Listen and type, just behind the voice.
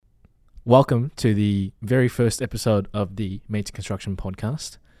Welcome to the very first episode of the Mates Construction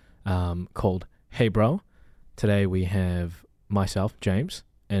podcast called Hey Bro. Today we have myself, James,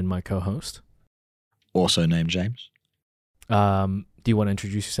 and my co-host. Also named James. Do you want to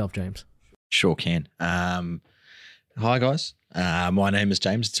introduce yourself, James? Sure can. Hi guys. My name is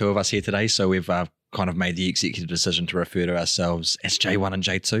James. The two of us here today. So we've kind of made the executive decision to refer to ourselves as J1 and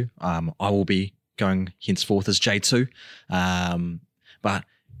J2. I will be going henceforth as J2. But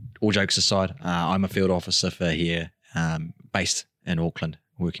all jokes aside, I'm a field officer for here, based in Auckland,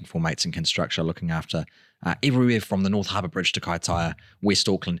 working for Mates in Construction, looking after everywhere from the North Harbour Bridge to Kaitaia, West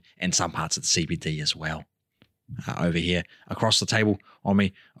Auckland, and some parts of the CBD as well. Over here, across the table on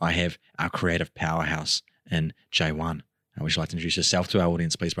me, I have our creative powerhouse in J1. Would you like to introduce yourself to our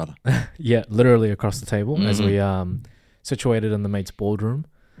audience, please, brother? Yeah, literally across the table as we situated in the Mates boardroom,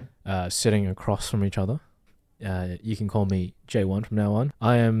 sitting across from each other. You can call me J1 from now on.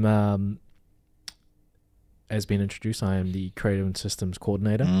 I am, as been introduced, I am the creative and systems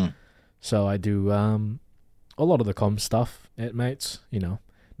coordinator. So I do a lot of the comm stuff at Mates,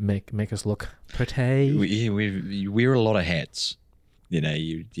 make us look pretty. We wear a lot of hats. You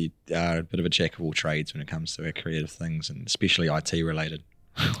are a bit of a jack of all trades when it comes to our creative things, and especially IT related.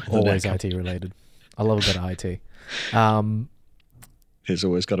 Always IT related. I love a bit of IT. There's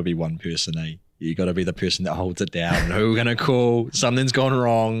always got to be one person, eh? You got to be the person that holds it down. Who we're going to call? Something's gone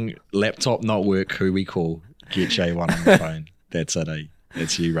wrong. Laptop not work. Who we call? Get J1 on the phone. That's it, eh?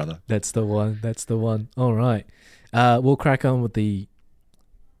 That's you, brother. That's the one. All right. We'll crack on with the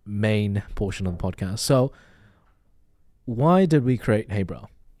main portion of the podcast. So, why did we create Hey Bro?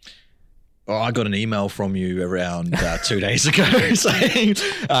 Oh, I got an email from you around 2 days ago saying,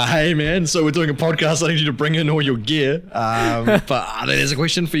 hey man, so we're doing a podcast. I need you to bring in all your gear. But there's a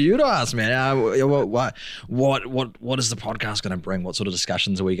question for you to ask, man. What is the podcast going to bring? What sort of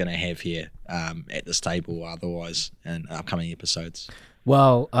discussions are we going to have here at this table or otherwise in upcoming episodes?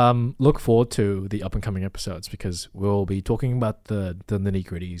 Well, look forward to the up and coming episodes because we'll be talking about the nitty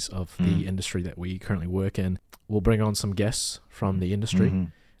gritties of the industry that we currently work in. We'll bring on some guests from the industry.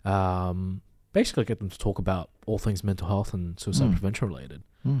 Basically get them to talk about all things mental health and suicide prevention related,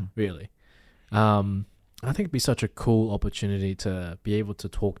 really. I think it'd be such a cool opportunity to be able to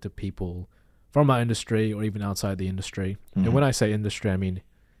talk to people from our industry or even outside the industry. And when I say industry, I mean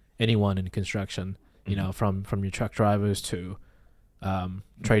anyone in construction, from your truck drivers to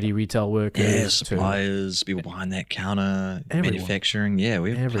tradie retail workers, suppliers, to people behind that counter, everyone. Manufacturing. Yeah,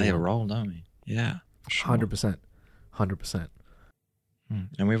 we play a role, don't we? Yeah, sure. 100%.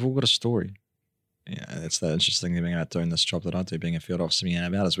 And we've all got a story. Yeah, that's the interesting thing about doing this job that I do, being a field officer,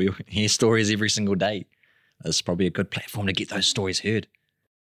 is we hear stories every single day. It's probably a good platform to get those stories heard.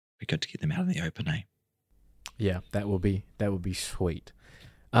 Be good to get them out in the open, eh? Yeah, that would be sweet.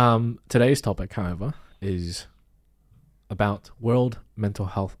 Today's topic, however, is about World Mental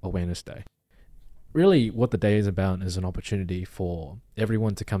Health Awareness Day. Really, what the day is about is an opportunity for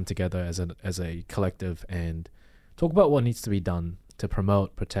everyone to come together as a collective and talk about what needs to be done to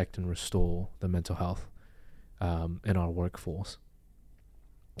promote, protect, and restore the mental health in our workforce.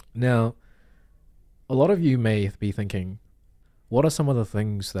 Now, a lot of you may be thinking, what are some of the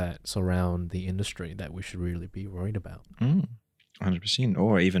things that surround the industry that we should really be worried about? 100%.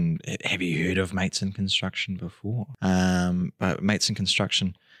 Or even, have you heard of Mates in Construction before? But Mates in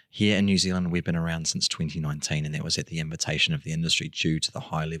Construction here in New Zealand, we've been around since 2019, and that was at the invitation of the industry due to the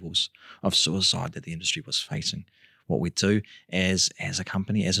high levels of suicide that the industry was facing. What we do as a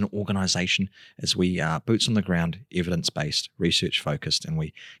company, as an organisation, is we are boots on the ground, evidence-based, research-focused, and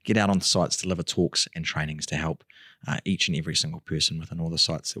we get out on sites, deliver talks and trainings to help each and every single person within all the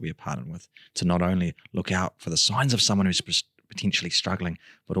sites that we are partnered with to not only look out for the signs of someone who's potentially struggling,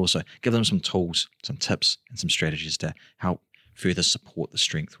 but also give them some tools, some tips, and some strategies to help further support the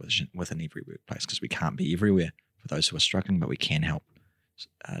strength within every workplace, because we can't be everywhere for those who are struggling, but we can help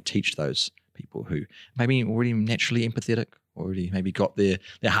teach those people who maybe already naturally empathetic, already maybe got their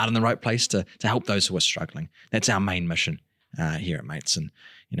heart in the right place to help those who are struggling. That's our main mission here at Mates. And,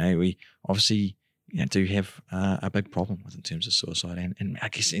 we obviously do have a big problem in terms of suicide. And I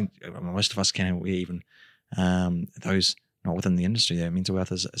guess most of us can, we even, those not within the industry, mental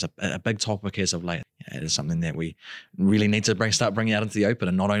health is a big topic as of late. It is something that we really need to start bringing out into the open,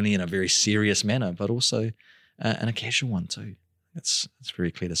 and not only in a very serious manner, but also in a casual one too. It's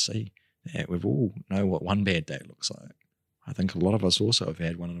very clear to see. Yeah, we've all know what one bad day looks like. I think a lot of us also have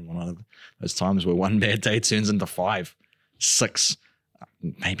had one of those times where one bad day turns into 5, 6,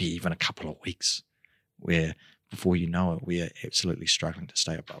 maybe even a couple of weeks, where before you know it, we are absolutely struggling to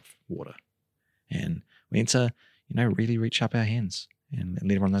stay above water. And we need to, really reach up our hands and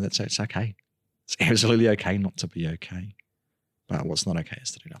let everyone know that it's okay. It's absolutely okay not to be okay. But what's not okay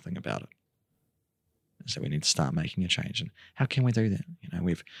is to do nothing about it. So we need to start making a change. And how can we do that?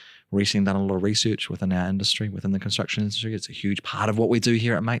 We've recently done a lot of research within our industry, within the construction industry. It's a huge part of what we do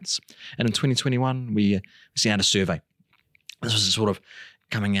here at Mates. And in 2021, we sent out a survey. This was sort of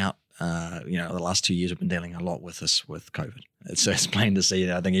coming out, the last 2 years we've been dealing a lot with this, with COVID. It's plain to see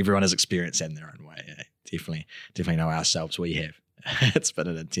that I think everyone has experienced that in their own way. Definitely know ourselves we have. It's been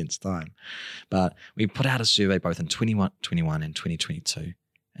an intense time. But we put out a survey both in 2021 and 2022.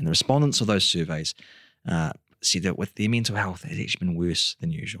 And the respondents of those surveys said that with their mental health, it had actually been worse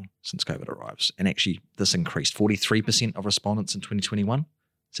than usual since COVID arrives. And actually, this increased. 43% of respondents in 2021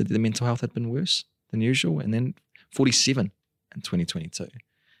 said that their mental health had been worse than usual, and then 47% in 2022.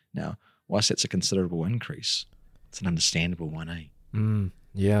 Now, whilst that's a considerable increase, it's an understandable one, eh?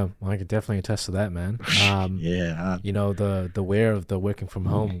 Yeah, I could definitely attest to that, man. Yeah. The wear of the working from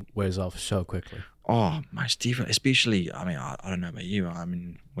home wears off so quickly. Oh, most definitely. Especially, I don't know about you.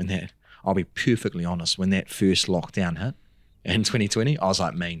 I'll be perfectly honest, when that first lockdown hit in 2020, I was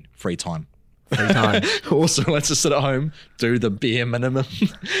like, free time. Free time. Also, let's just sit at home, do the bare minimum,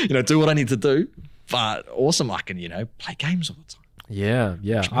 do what I need to do. But awesome, I can, play games all the time. Yeah.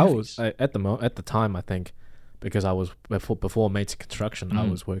 I was at the time, I think, because I was before Mates Construction, I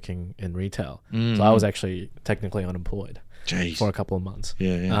was working in retail, so I was actually technically unemployed for a couple of months.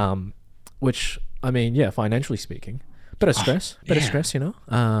 Yeah. Which, financially speaking, bit of stress,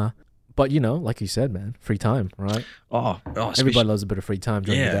 but like you said, man, free time, right? Everybody loves a bit of free time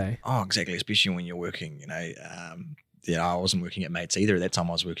during the day. Oh, exactly. Especially when you're working, I wasn't working at Mates either. At that time,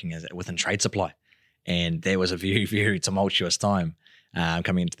 I was working within trade supply, and that was a very, very tumultuous time.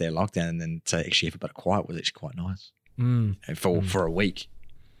 Coming into their lockdown, and then to actually have a bit of quiet was actually quite nice. For a week,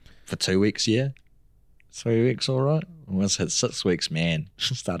 for 2 weeks, 3 weeks, all right. Once it hit 6 weeks, man,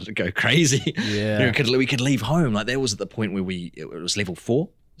 started to go crazy. Yeah, we could leave home. Like, that was at the point where it was level 4,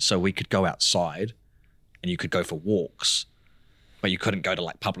 so we could go outside, and you could go for walks, but you couldn't go to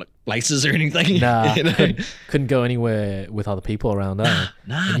like public places or anything. Nah, couldn't go anywhere with other people around. Nah,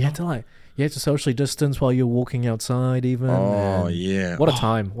 you had to socially distance while you're walking outside, even. Oh, yeah. What a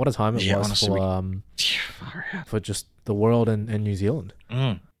time! What a time it was, honestly, for just the world and New Zealand.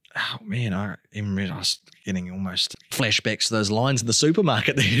 Oh man, I was getting almost flashbacks to those lines in the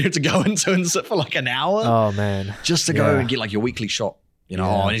supermarket that you had to go into and sit for like an hour. Oh man, just to go and get like your weekly shot.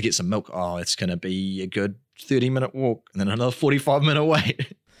 I need to get some milk. Oh, it's going to be a good 30-minute walk and then another 45-minute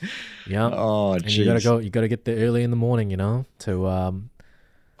wait. Yeah. Oh, and you got to get there early in the morning, to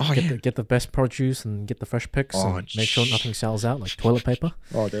get the best produce and get the fresh picks and make sure nothing sells out, like toilet paper.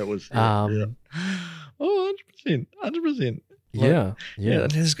 Oh, that was Oh, 100%. Yeah.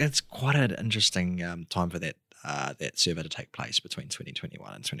 It's quite an interesting time for that survey to take place between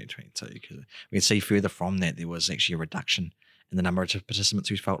 2021 and 2022, because we can see further from that there was actually a reduction in the number of participants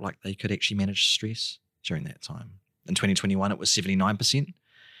who felt like they could actually manage stress during that time. In 2021, it was 79%,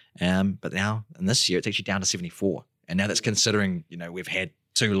 but now in this year it's actually down to 74%. And now that's considering we've had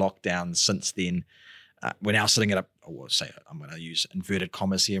 2 lockdowns since then. We're now sitting at I'm going to use inverted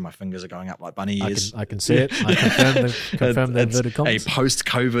commas here. My fingers are going up like bunny ears. I can see it. I confirm the inverted commas. A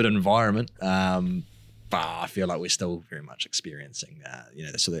post-COVID environment, but I feel like we're still very much experiencing,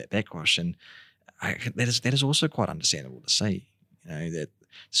 sort of that backwash, and that is also quite understandable to see. That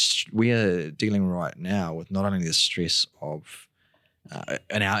we are dealing right now with not only the stress of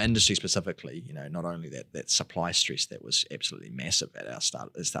in our industry specifically, not only that supply stress that was absolutely massive at the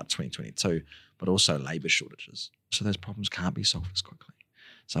start of 2022, but also labour shortages. So those problems can't be solved as quickly.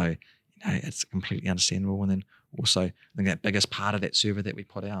 So, it's completely understandable. And then also, I think that biggest part of that survey that we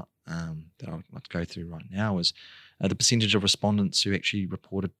put out, that I'd like to go through right now, is the percentage of respondents who actually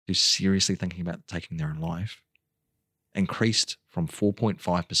reported to seriously thinking about taking their own life increased from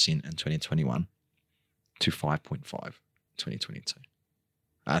 4.5% in 2021 to 5.5% in 2022.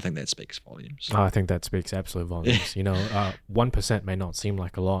 I think that speaks volumes. I think that speaks absolute volumes. 1% may not seem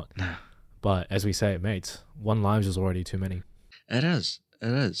like a lot, but as we say at Mates, one life is already too many. It is.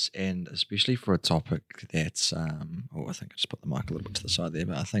 And especially for a topic that's, I think I just put the mic a little bit to the side there,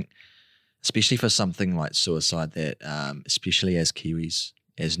 but I think especially for something like suicide that, especially as Kiwis,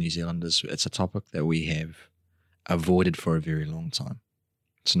 as New Zealanders, it's a topic that we have avoided for a very long time.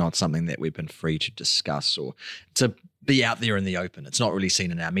 It's not something that we've been free to discuss or to be out there in the open. It's not really seen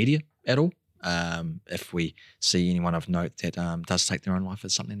in our media at all. If we see anyone of note that does take their own life,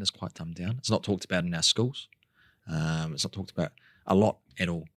 it's something that's quite dumbed down. It's not talked about in our schools. It's not talked about a lot at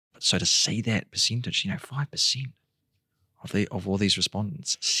all. So to see that percentage, 5% of all these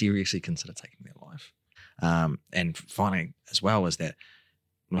respondents seriously consider taking their life. And finally, as well, is that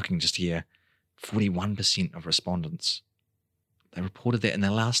looking just here, 41% of respondents, they reported that in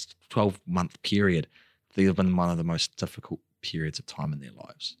their last 12-month period, they have been one of the most difficult periods of time in their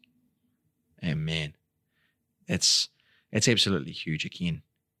lives. And man, it's absolutely huge again.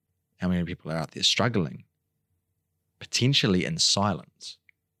 How many people are out there struggling, potentially in silence,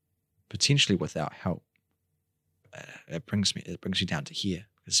 potentially without help. It brings you down to here,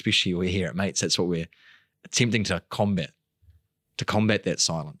 especially we're here at Mates. That's what we're attempting to combat that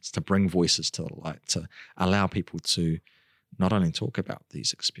silence, to bring voices to the light, to allow people to not only talk about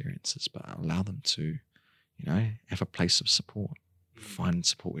these experiences, but allow them to, have a place of support, find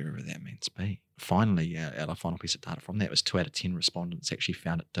support wherever that means be. Finally, our final piece of data from that was 2 out of 10 respondents actually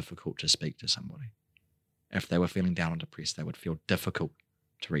found it difficult to speak to somebody. If they were feeling down and depressed, they would feel difficult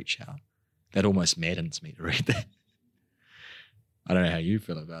to reach out. That almost maddens me to read that. I don't know how you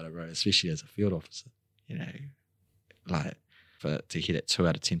feel about it, bro, especially as a field officer. To hear that 2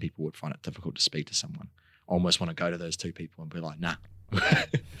 out of 10 people would find it difficult to speak to someone. I almost want to go to those 2 people and be like, nah.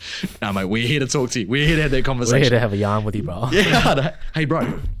 No, mate, we're here to talk to you. We're here to have that conversation. We're here to have a yarn with you, bro. Yeah. Hey,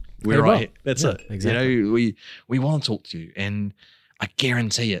 bro. We're right here. That's it. Exactly. We want to talk to you. And I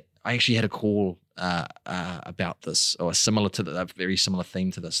guarantee it. I actually had a call about this, or similar to a very similar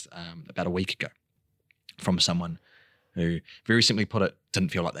theme to this, about a week ago, from someone who, very simply put it, didn't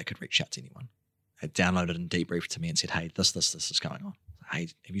feel like they could reach out to anyone. Had downloaded and debriefed to me and said, hey, this is going on. Hey,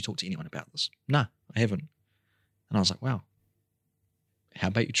 have you talked to anyone about this? No, I haven't. And I was like, wow, how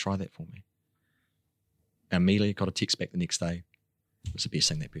about you try that for me? And immediately got a text back the next day. It was the best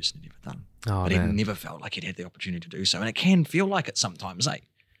thing that person had ever done. Oh, but he never felt like he'd had the opportunity to do so. And it can feel like it sometimes,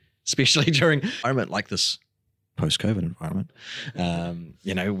 especially during an environment like this post-COVID environment,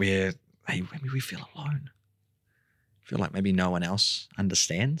 where, hey, maybe we feel alone. Feel like maybe no one else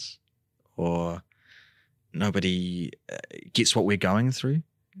understands, or nobody gets what we're going through.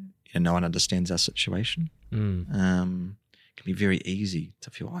 No one understands our situation. It can be very easy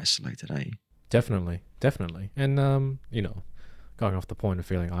to feel isolated, Definitely. And, going off the point of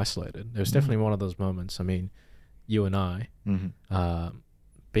feeling isolated, there's definitely one of those moments. I mean, you and I,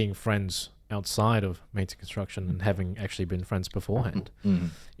 being friends outside of Mates Construction and having actually been friends beforehand,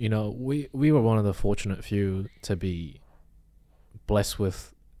 we were one of the fortunate few to be blessed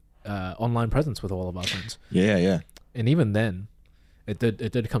with online presence with all of our friends. Yeah. And even then, it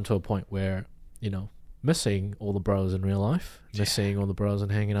did come to a point where, missing all the bros in real life, missing all the bros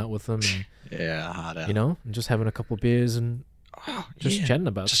and hanging out with them, and, hard out. and just having a couple of beers and chatting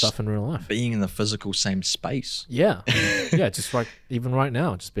about stuff in real life. Being in the physical same space. Yeah. just like even right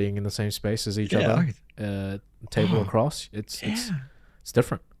now, just being in the same space as each other, table across, it's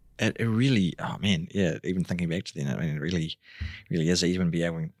different. It really, even thinking back to then, it really is. Even be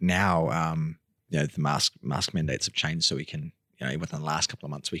able now, the mask mandates have changed, so we can, within the last couple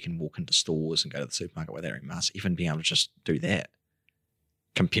of months, we can walk into stores and go to the supermarket without wearing masks. Even being able to just do that,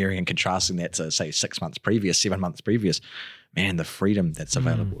 comparing and contrasting that to, say, 6 months previous, 7 months previous, man, the freedom that's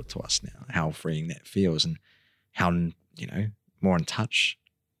available to us now, how freeing that feels, and how, more in touch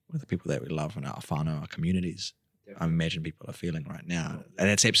with the people that we love in our whānau, our communities. I imagine people are feeling right now. And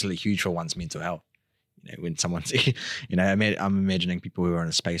it's absolutely huge for one's mental health. When someone's, I'm imagining people who are in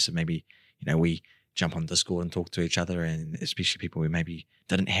a space of maybe, we jump on Discord and talk to each other, and especially people who maybe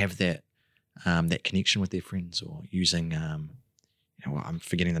didn't have that connection with their friends, or using, I'm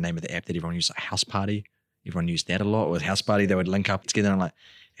forgetting the name of the app that everyone used, like House Party. Everyone used that a lot. With House Party, they would link up together. And I'm like,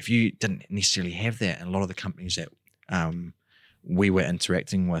 if you didn't necessarily have that, and a lot of the companies that we were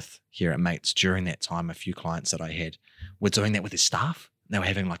interacting with here at Mates during that time, a few clients that I had were doing that with their staff. They were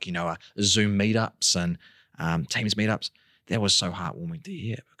having Zoom meetups and Teams meetups. That was so heartwarming to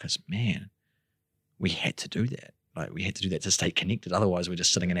hear, because, man, we had to do that. We had to do that to stay connected. Otherwise, we're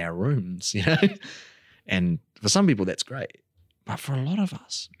just sitting in our rooms, And for some people, that's great. But for a lot of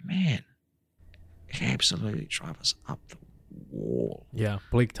us, man, it can absolutely drive us up the wall. Yeah,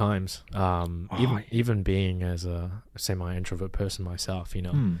 bleak times. Even being as a semi-introvert person myself,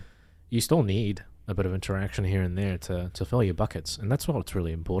 you still need a bit of interaction here and there to fill your buckets, and that's what's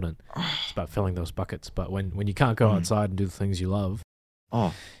really important. It's about filling those buckets. But when you can't go outside and do the things you love,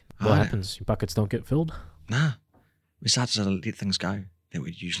 what happens? Your buckets don't get filled. Nah, we start to let things go that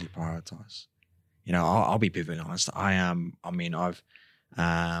we usually prioritize. I'll be perfectly honest. I've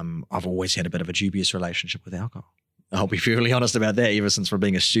always had a bit of a dubious relationship with alcohol. I'll be fairly honest about that, ever since from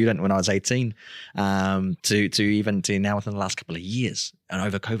being a student when I was 18 to now within the last couple of years. And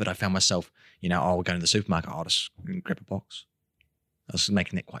over COVID, I found myself, I'll go to the supermarket, I'll just grab a box. I was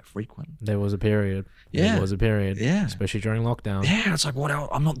making that quite frequent. There was a period. Yeah. There was a period. Yeah. Especially during lockdown. Yeah, it's like, what else?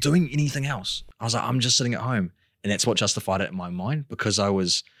 I'm not doing anything else. I was like, I'm just sitting at home. And that's what justified it in my mind, because I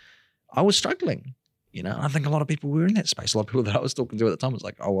was struggling. You know, I think a lot of people were in that space. A lot of people that I was talking to at the time was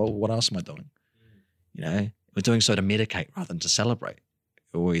like, oh, well, what else am I doing? You know, we're doing so to medicate rather than to celebrate.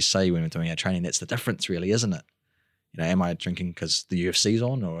 We always say when we're doing our training, that's the difference really, isn't it? You know, am I drinking because the UFC's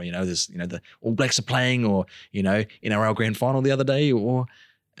on, or, you know, there's, you know, the All Blacks are playing, or, you know, NRL grand final the other day, or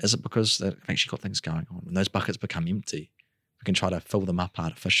is it because they've actually got things going on? When those buckets become empty, we can try to fill them up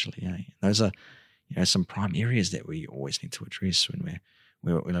artificially. Eh? Those are, you know, some prime areas that we always need to address when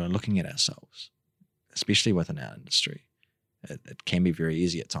we're looking at ourselves, especially within our industry. It can be very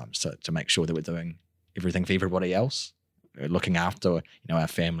easy at times to make sure that we're doing everything for everybody else. We're looking after, you know, our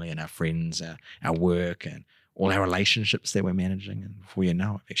family and our friends, our work, and all our relationships that we're managing. And before you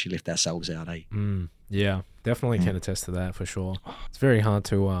know it, we've actually left ourselves out, eh? Yeah, definitely can attest to that for sure. It's very hard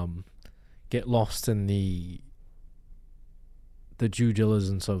to get lost in the due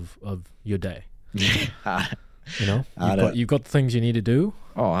diligence of your day. You know, you've got the things you need to do.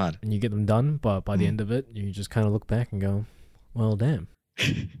 Oh, hard. And you get them done, but by the end of it, you just kind of look back and go, well, damn.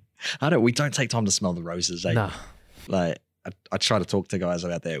 We don't take time to smell the roses, eh? Nah. Like, I try to talk to guys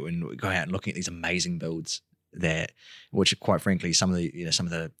about that when we go out and looking at these amazing builds which quite frankly, some of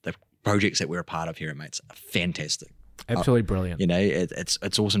the projects that we're a part of here at Mates are fantastic. Absolutely brilliant. You know,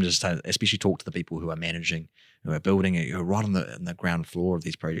 it's awesome just to especially talk to the people who are managing, who are building it, who are right on the ground floor of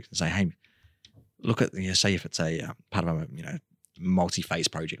these projects, and say, hey, look at, you know, say if it's a part of a, you know, multi-phase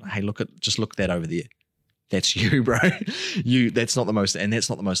project, like, hey, look at that over there. That's you, bro. That's not the most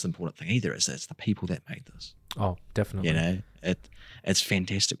important thing either. It's the people that made this. Oh, definitely. You know, it's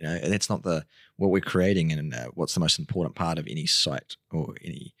fantastic. You know, that's not what we're creating, and what's the most important part of any site or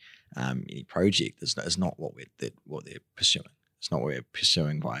any project is not what they're pursuing. It's not what we're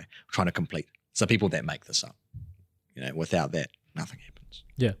pursuing by trying to complete. It's the people that make this up. You know, without that, nothing happens.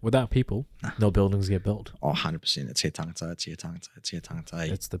 Yeah, without people, no buildings get built. Oh, 100%. It's here tangata.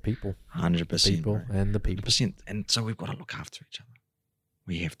 It's the people. 100%. People and the people. 100%. And so we've got to look after each other.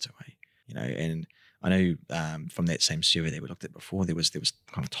 We have to, eh? You know, and I know from that same survey that we looked at before, there was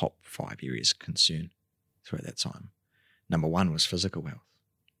kind of top 5 areas of concern throughout that time. Number 1 was physical health.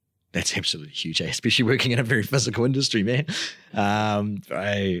 That's absolutely huge, eh? Especially working in a very physical industry, man.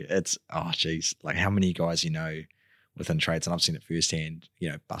 It's, oh, geez, like how many guys, you know, within trades, and I've seen it firsthand, you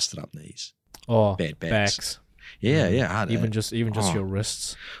know, busted up knees. Oh, bad backs. Yeah, hard. Even just your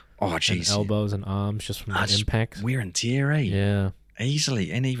wrists. Oh, geez. And elbows and arms just from the impact. Wear and tear, eh? Yeah.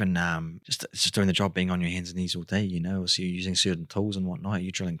 Easily. And even just doing the job, being on your hands and knees all day, you know, so you're using certain tools and whatnot,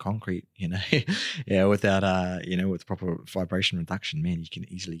 you're drilling concrete, you know, yeah, without, you know, with proper vibration reduction, man, you can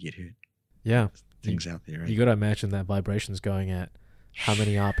easily get hurt. Yeah. Things out there, right? You got to imagine that vibration's going at how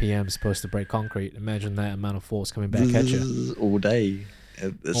many RPMs supposed to break concrete. Imagine that amount of force coming back at you. All day.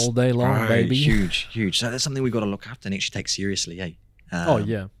 All day long, baby. Huge. So that's something we've got to look after and actually take seriously, eh? Oh,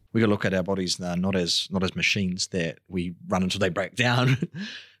 yeah. We got to look at our bodies not as machines that we run until they break down.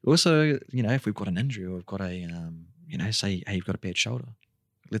 Also, you know, if we've got an injury or we've got a, you know, say, hey, you've got a bad shoulder,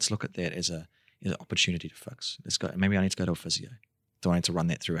 let's look at that as an opportunity to fix. Maybe I need to go to a physio. Do I need to run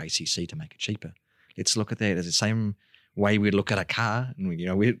that through ACC to make it cheaper? Let's look at that as the same way we look at a car,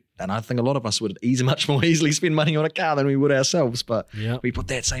 and and I think a lot of us would much more easily spend money on a car than we would ourselves. But we put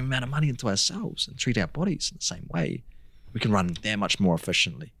that same amount of money into ourselves and treat our bodies in the same way. We can run that much more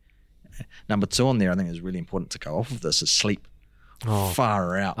efficiently. Number 2 on there, I think is really important to go off of this, is sleep. Oh,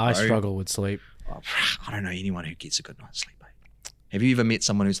 far out. I struggle with sleep. I don't know anyone who gets a good night's sleep. Have you ever met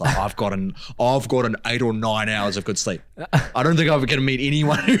someone who's like, I've got an 8 or 9 hours of good sleep? I don't think I'm going to meet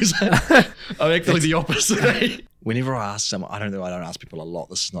anyone who's. I'm actually the opposite. Whenever I ask someone, I don't ask people a lot.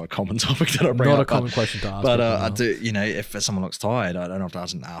 This is not a common topic that I bring up. Not a common question to ask. But I do, you know, if someone looks tired, I don't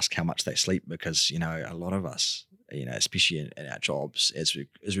often ask how much they sleep, because, you know, a lot of us, you know, especially in our jobs, as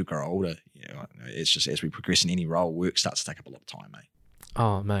we grow older, you know, it's just as we progress in any role, work starts to take up a lot of time, mate.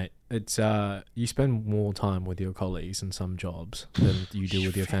 Oh, mate, it's you spend more time with your colleagues in some jobs than you do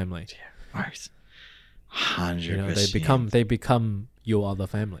with your family. Right, 100%. You know, they become your other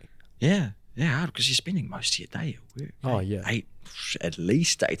family. Yeah, because you're spending most of your day at work. Oh, yeah, at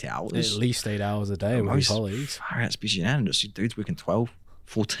least 8 hours. At least 8 hours a day with your colleagues. Far out, especially in our industry, dudes working 12,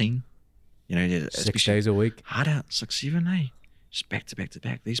 14. You know, 6 days a week. Hard out, 6, 7, eh? Just back to back to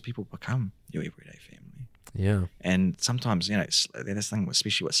back. These people become your everyday family. Yeah. And sometimes, you know, this thing,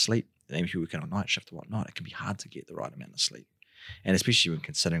 especially with sleep, and if you're working on night shift or whatnot, it can be hard to get the right amount of sleep. And especially when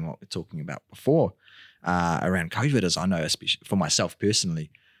considering what we're talking about before around COVID, as I know, especially for myself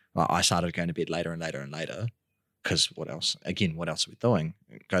personally, I started going to bed later and later and later. Because what else? Again, what else are we doing?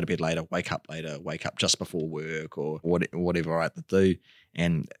 Go to bed later, wake up just before work or whatever I have to do.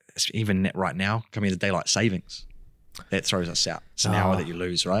 And even right now, coming into daylight savings, that throws us out. It's an hour that you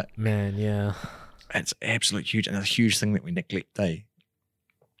lose, right? Man, yeah. It's absolute huge, and a huge thing that we neglect, eh?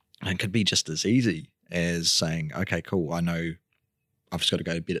 And it could be just as easy as saying, okay, cool, I know I've just got to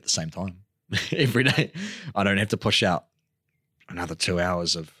go to bed at the same time every day. I don't have to push out another 2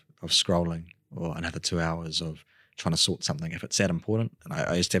 hours of scrolling or another 2 hours of trying to sort something if it's that important. And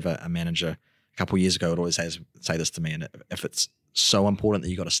I used to have a manager a couple of years ago would always say this to me, and if it's so important that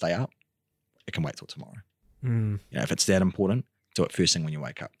you got to stay up, it can wait till tomorrow. You know, if it's that important, do it first thing when you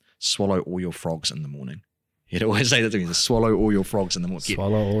wake up. Swallow all your frogs in the morning. He'd always say that to me, just swallow all your frogs in the morning.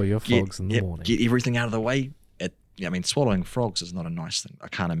 Swallow all your frogs in the morning. Get everything out of the way. I mean, swallowing frogs is not a nice thing. I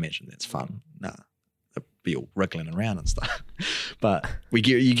can't imagine that's fun. Nah, they'll be all wriggling around and stuff. But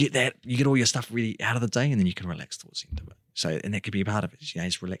you get all your stuff really out of the day, and then you can relax towards the end of it. So, and that could be a part of it. You know,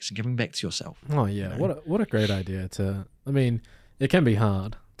 it's relaxing, giving back to yourself. Oh yeah, you know? What a great idea to. I mean, it can be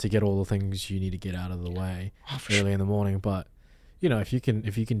hard to get all the things you need to get out of the way early in the morning, but you know, if you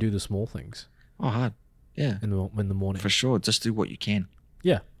can do the small things. Oh, hard. Yeah. In the morning. For sure. Just do what you can.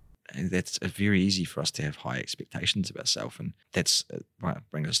 Yeah. And that's very easy for us to have high expectations of ourselves. And that's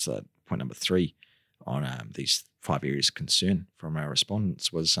brings us to point number 3 on these 5 areas of concern from our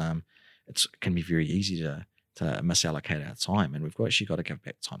respondents was it can be very easy to misallocate our time. And we've actually got to give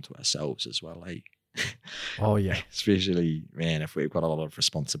back time to ourselves as well, eh? Oh, yeah. Especially, man, if we've got a lot of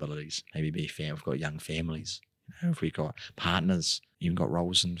responsibilities, maybe we've got young families, you know, if we've got partners, you've got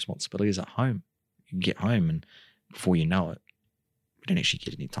roles and responsibilities at home. You can get home and before you know it, we don't actually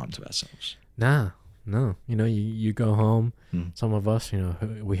get any time to ourselves. No. You know, you go home. Some of us, you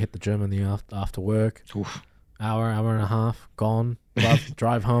know, we hit the gym in the after work. Oof. Hour and a half, gone.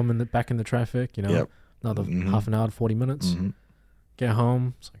 Drive home and back in the traffic, you know, another half an hour to 40 minutes. Get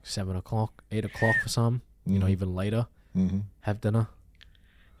home, it's like 7 o'clock, 8 o'clock for some, you know, even later. Have dinner.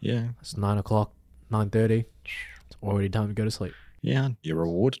 Yeah. It's 9 o'clock, 9:30. It's already time to go to sleep. Yeah. Your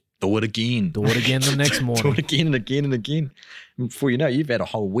reward. Do it again. Do it again the next morning. Do it again and again and again. And before you know, you've had a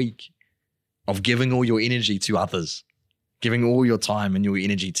whole week of giving all your energy to others, giving all your time and your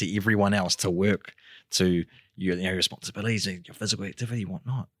energy to everyone else, to work, to your responsibilities, your physical activity,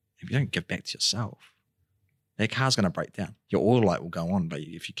 whatnot. If you don't give back to yourself, that car's going to break down. Your oil light will go on, but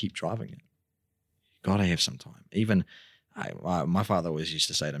if you keep driving it, you've got to have some time. Even my father always used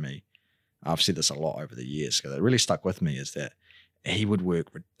to say to me, I've said this a lot over the years, because it really stuck with me, is that he would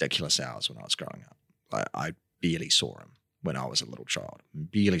work ridiculous hours when I was growing up. Like, I barely saw him when I was a little child.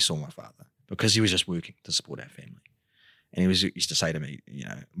 Barely saw my father because he was just working to support our family. And he used to say to me, you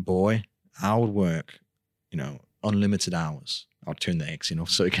know, boy, I would work, you know, unlimited hours. I'll turn the accent off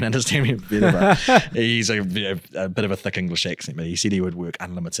so you can understand me better. But he's a bit of a thick English accent, but he said he would work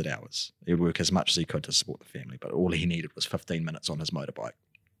unlimited hours. He would work as much as he could to support the family, but all he needed was 15 minutes on his motorbike.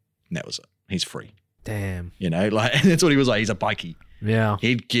 And that was it. He's free. Damn. You know, like, and that's what he was like. He's a bikie. Yeah.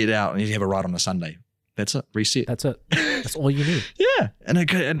 He'd get out and he'd have a ride on a Sunday. That's it. Reset. That's it. That's all you need. Yeah. And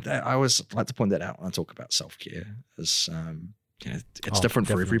I always like to point that out when I talk about self-care. Is you know, it's different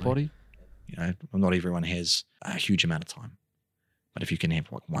for everybody. You know, not everyone has a huge amount of time. But if you can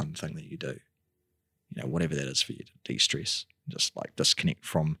have like one thing that you do, you know, whatever that is for you to de-stress, just like disconnect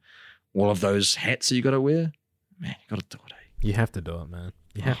from all of those hats that you got to wear, man, you got to do it. Eh? You have to do it, man.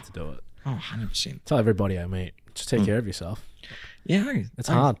 You have to do it. Oh, 100%. Tell everybody, mate, just take care of yourself. Yeah. It's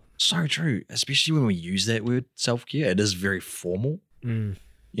hard. So true. Especially when we use that word self-care. It is very formal. You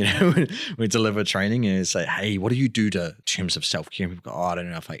know, when we deliver training and say, hey, what do you do in terms of self-care? And people go, oh, I don't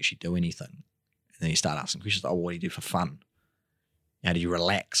know if I actually do anything. And then you start asking questions, oh, what do you do for fun? How do you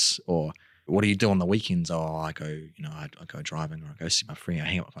relax? Or what do you do on the weekends? Oh, I go, you know, I go driving, or I go see my friend, I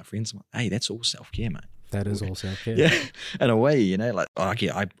hang out with my friends. I'm like, hey, that's all self-care, mate. That is all self-care. Yeah, in a way, you know, like I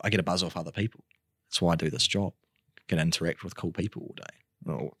get a buzz off other people. That's why I do this job. I can interact with cool people all day.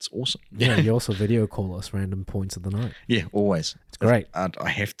 Oh, it's awesome. Yeah, you also video call us random points of the night. Yeah, always. It's great. I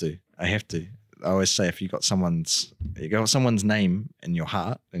have to. I always say if you got someone's name in your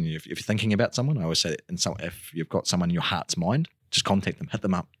heart, and if you're thinking about someone, I always say that if you've got someone in your heart's mind, just contact them, hit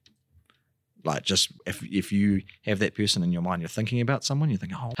them up. Like, just if you have that person in your mind, you're thinking about someone, you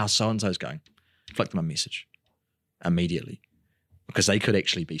think, oh, how's so-and-so's going? Flick them a message immediately, because they could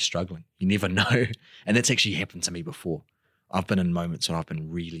actually be struggling. You never know. And that's actually happened to me before. I've been in moments where I've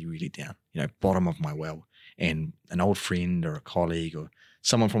been really, really down, you know, bottom of my well, and an old friend or a colleague or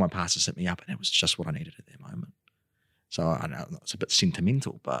someone from my past has hit me up, and it was just what I needed at that moment. So I know it's a bit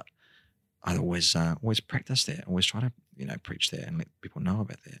sentimental, but I always practice that. I always try to, you know, preach that and let people know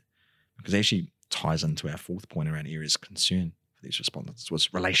about that, because actually ties into our fourth point around areas of concern for these respondents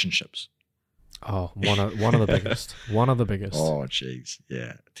was relationships. Oh, one of the biggest. One of the biggest. Oh, geez.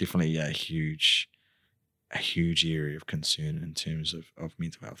 Yeah, definitely a huge area of concern in terms of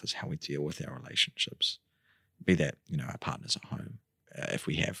mental health is how we deal with our relationships. Be that, our partners at home, if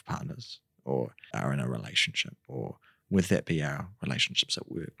we have partners or are in a relationship, or with that be our relationships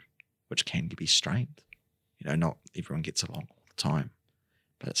at work, which can be strained. Not everyone gets along all the time,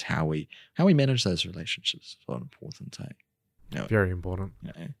 but it's how we manage those relationships is what important, Very important.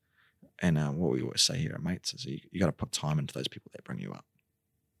 And what we always say here at Mates is you got to put time into those people that bring you up.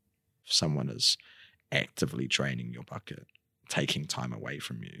 If someone is actively draining your bucket, taking time away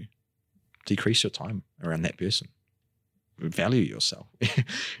from you, decrease your time around that person. Value yourself. You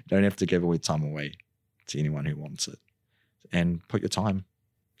don't have to give all your time away to anyone who wants it. And put your time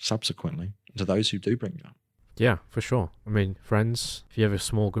subsequently into those who do bring you up. Yeah, for sure. I mean, friends, if you have a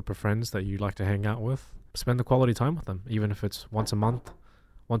small group of friends that you like to hang out with, spend the quality time with them, even if it's once a month,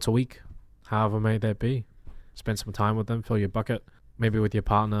 once a week, however may that be. Spend some time with them, fill your bucket, maybe with your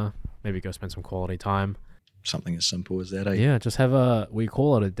partner, maybe go spend some quality time. Something as simple as that, Yeah, just we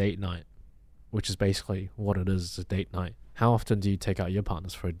call it a date night, which is basically what it is, a date night. How often do you take out your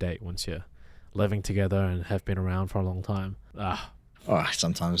partners for a date once you're living together and have been around for a long time?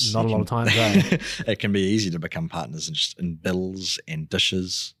 Sometimes not a lot of times. Eh? It can be easy to become partners in bills and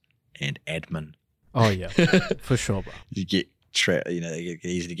dishes and admin. Oh yeah, for sure, bro. You get it get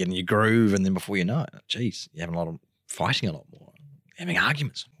easy to get in your groove, and then before you know it, geez, you're having fighting a lot more, having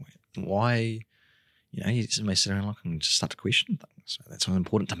arguments. Why? You may sit around and just start to question things. So that's why it's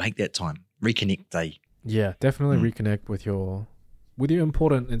important to make that time, reconnect day. Yeah, definitely reconnect with your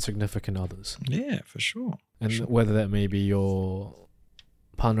important and significant others. Yeah, for sure. And whether that may be your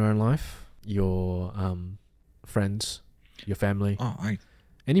partner in life, your friends, your family,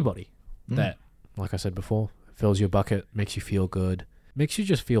 anybody that, like I said before, fills your bucket, makes you feel good, makes you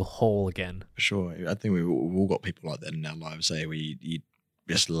just feel whole again. For sure. I think we've all got people like that in our lives. You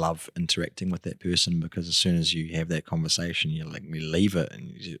just love interacting with that person, because as soon as you have that conversation, you leave it and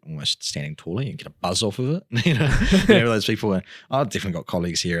you're almost standing taller. You get a buzz off of it. You have those people. I've definitely got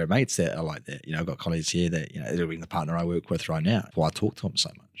colleagues here at Mates that are like that. I've got colleagues here that they're the partner I work with right now. Why I talk to them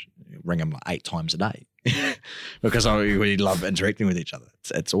so much. Ring them 8 times a day because we love interacting with each other.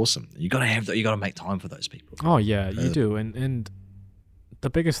 It's awesome. You got to make time for those people. Oh yeah, you do. And the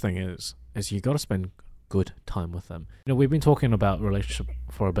biggest thing is you got to spend good time with them. We've been talking about relationship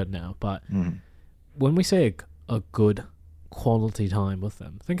for a bit now, but when we say a good quality time with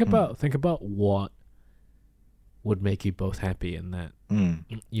them, think about what would make you both happy in that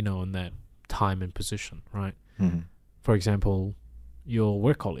in that time and position, right? For example, your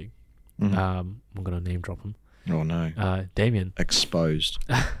work colleague, I'm gonna name drop him. Oh no, Damien. Exposed.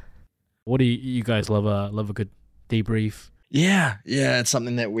 What do you guys love a good debrief? Yeah, it's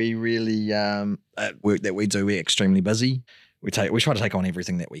something that we really at work that we do. We're extremely busy. We try to take on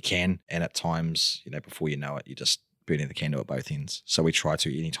everything that we can, and at times, before you know it, you're just burning the candle at both ends. So we try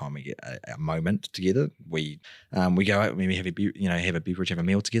to, anytime we get a moment together, we go out, maybe have a beverage, have a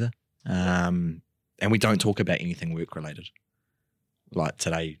meal together, and we don't talk about anything work related. Like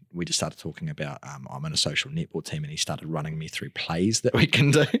today, we just started talking about I'm in a social netball team, and he started running me through plays that we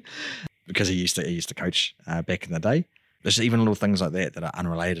can do because he used to coach back in the day. There's even little things like that are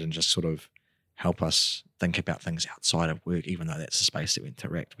unrelated and just sort of help us think about things outside of work. Even though that's the space that we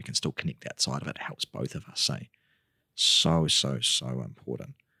interact, we can still connect outside of it. It helps both of us. So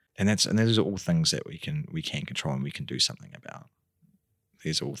important. And those are all things that we can control and we can do something about.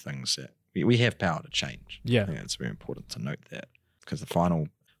 These are all things that we have power to change. Yeah, I think it's very important to note that, because the final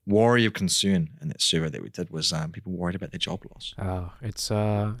worry of concern in that survey that we did was people worried about their job loss. It's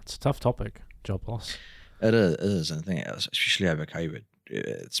a tough topic, job loss. It is, and I think especially over COVID,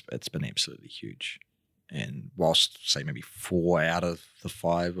 it's been absolutely huge. And whilst, say, maybe 4 out of the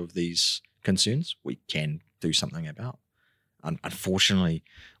 5 of these concerns we can do something about, unfortunately,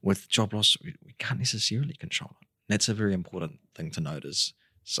 with job loss, we can't necessarily control it. That's a very important thing to note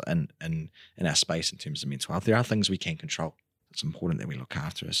in our space in terms of mental health. There are things we can control. It's important that we look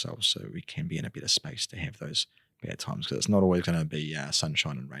after ourselves so we can be in a better space to have those bad times, because it's not always going to be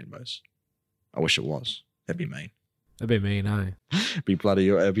sunshine and rainbows. I wish it was. That'd be mean. That'd be mean, eh?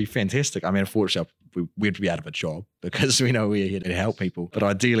 It'd be fantastic. I mean, unfortunately, we'd be out of a job because we know we're here to help people. But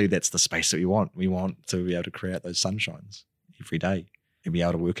ideally, that's the space that we want. We want to be able to create those sunshines every day and be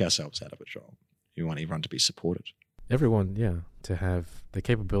able to work ourselves out of a job. We want everyone to be supported. Everyone, yeah, to have the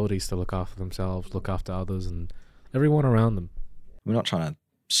capabilities to look after themselves, look after others, and everyone around them. We're not trying to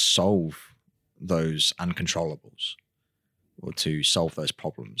solve those uncontrollables or to solve those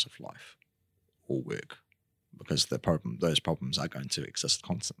problems of life or work, because those problems are going to exist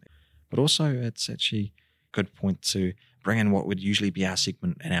constantly. But also, it's actually a good point to bring in what would usually be our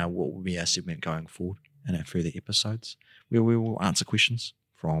segment and what will be our segment going forward in our further episodes, where we will answer questions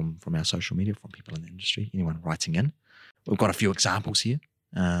from our social media, from people in the industry, anyone writing in. We've got a few examples here.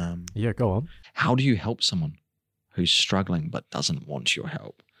 Yeah, go on. How do you help someone who's struggling but doesn't want your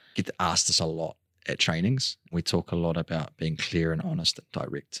help? Get asked this a lot at trainings. We talk a lot about being clear and honest and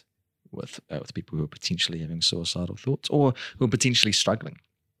direct with people who are potentially having suicidal thoughts or who are potentially struggling.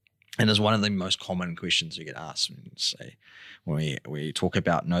 And it's one of the most common questions we get asked when we talk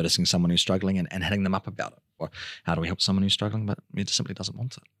about noticing someone who's struggling and hitting them up about it. Or how do we help someone who's struggling but it simply doesn't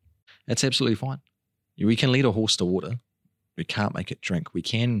want it? It's absolutely fine. We can lead a horse to water. We can't make it drink. We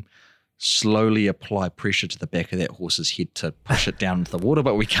can slowly apply pressure to the back of that horse's head to push it down into the water,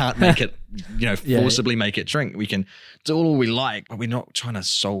 but we can't make it, forcibly make it drink. We can do all we like, but we're not trying to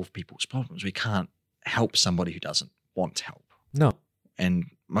solve people's problems. We can't help somebody who doesn't want help. No. And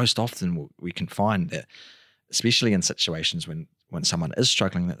most often we can find that, especially in situations when someone is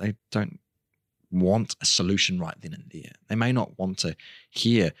struggling, that they don't want a solution right then and there. They may not want to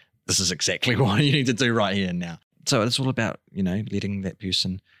hear, this is exactly what you need to do right here and now. So it's all about, letting that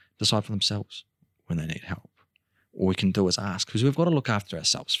person decide for themselves when they need help. All we can do is ask, because we've got to look after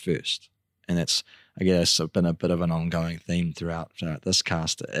ourselves first. And that's, I guess, been a bit of an ongoing theme throughout this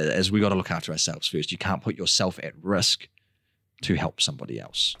cast, as we got to look after ourselves first. You can't put yourself at risk to help somebody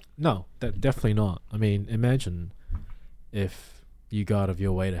else. No, definitely not. I mean, imagine if you go out of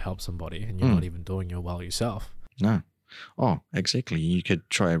your way to help somebody and you're not even doing your well yourself. No. Oh, exactly. You could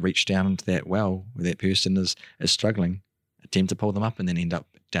try to reach down into that well where that person is struggling, attempt to pull them up, and then end up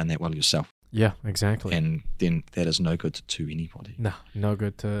down that well yourself. Yeah, exactly. And then that is no good to anybody. No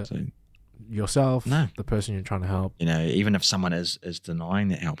good to yourself, the person you're trying to help. Even if someone is denying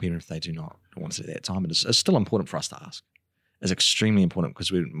that help, even if they do not want it at that time, it's still important for us to ask. It's extremely important,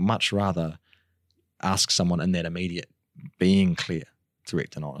 because we'd much rather ask someone in that immediate being clear,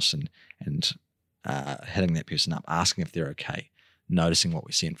 direct and honest, and hitting that person up, asking if they're okay, noticing what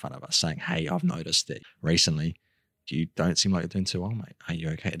we see in front of us, saying, hey, I've noticed that recently you don't seem like you're doing too well, mate. Are you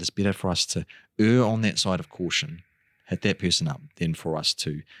okay? It is better for us to err on that side of caution, hit that person up, than for us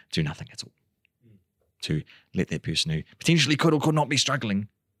to do nothing at all. To let that person who potentially could or could not be struggling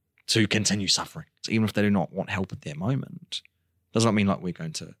to continue suffering. So even if they do not want help at that moment, does not mean like we're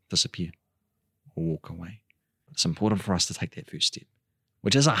going to disappear or walk away. It's important for us to take that first step,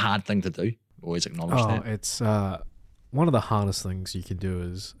 which is a hard thing to do. Always acknowledge that. It's one of the hardest things you can do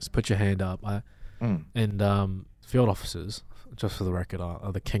is put your hand up. And field officers, just for the record,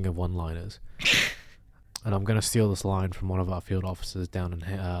 are the king of one-liners. And I'm going to steal this line from one of our field officers down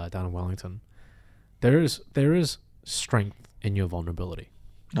in Wellington. There is strength in your vulnerability.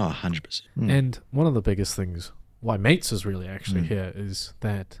 Oh, 100%. And one of the biggest things why Mates is really actually here is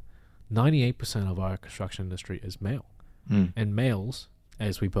that 98% of our construction industry is male. And males,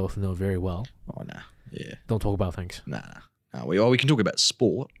 as we both know very well, don't talk about things. We can talk about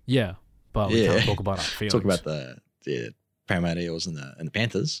sport. Yeah, but we can't talk about our feelings. Talk about the Paramount Eels and the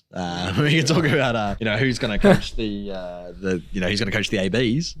Panthers. We can talk about who's going to coach who's going to coach the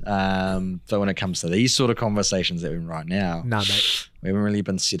ABs. So when it comes to these sort of conversations that we're in right now, mate, we haven't really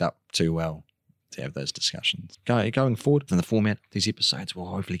been set up too well to have those discussions. Going forward in the format of these episodes, we'll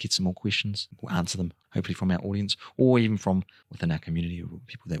hopefully get some more questions. We'll answer them, hopefully from our audience or even from within our community or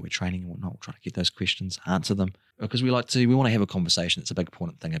people that we're training and whatnot. We'll try to get those questions, answer them, because we want to have a conversation. It's a big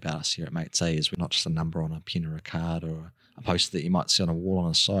important thing about us here at Mates A, is we're not just a number on a pen or a card or a poster that you might see on a wall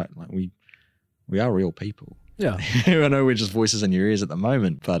on a site. Like we are real people. Yeah. I know we're just voices in your ears at the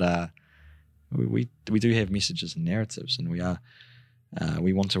moment, but we do have messages and narratives, and we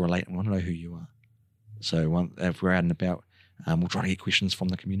want to relate and want to know who you are. So if we're out and about, we'll try to get questions from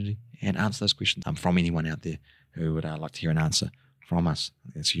the community and answer those questions from anyone out there who would like to hear an answer from us.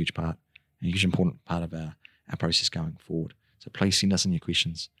 That's a huge part, a huge important part of our process going forward. So please send us in your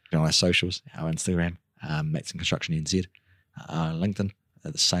questions on our socials, our Instagram, Mates in Construction NZ, LinkedIn,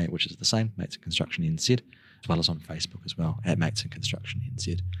 the same, which is the same, Mates in Construction NZ, as well as on Facebook as well, at Mates in Construction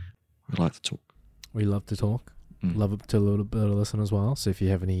NZ. We'd like to talk. We love to talk. Love to a little bit of listen as well. So if you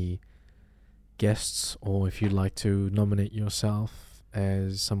have any guests, or if you'd like to nominate yourself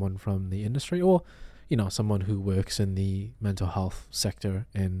as someone from the industry, or someone who works in the mental health sector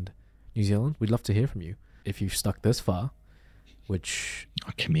in New Zealand, we'd love to hear from you. If you've stuck this far, which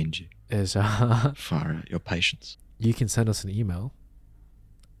I commend you, is far out, your patience. You can send us an email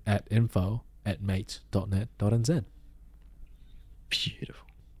at info@mates.net.nz. Beautiful.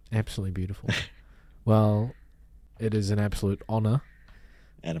 Absolutely beautiful. Well, it is an absolute honor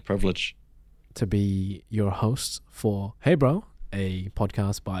and a privilege to be your host for Hey Bro, a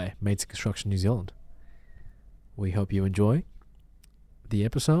podcast by Mates in Construction New Zealand. We hope you enjoy the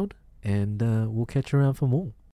episode, and we'll catch you around for more.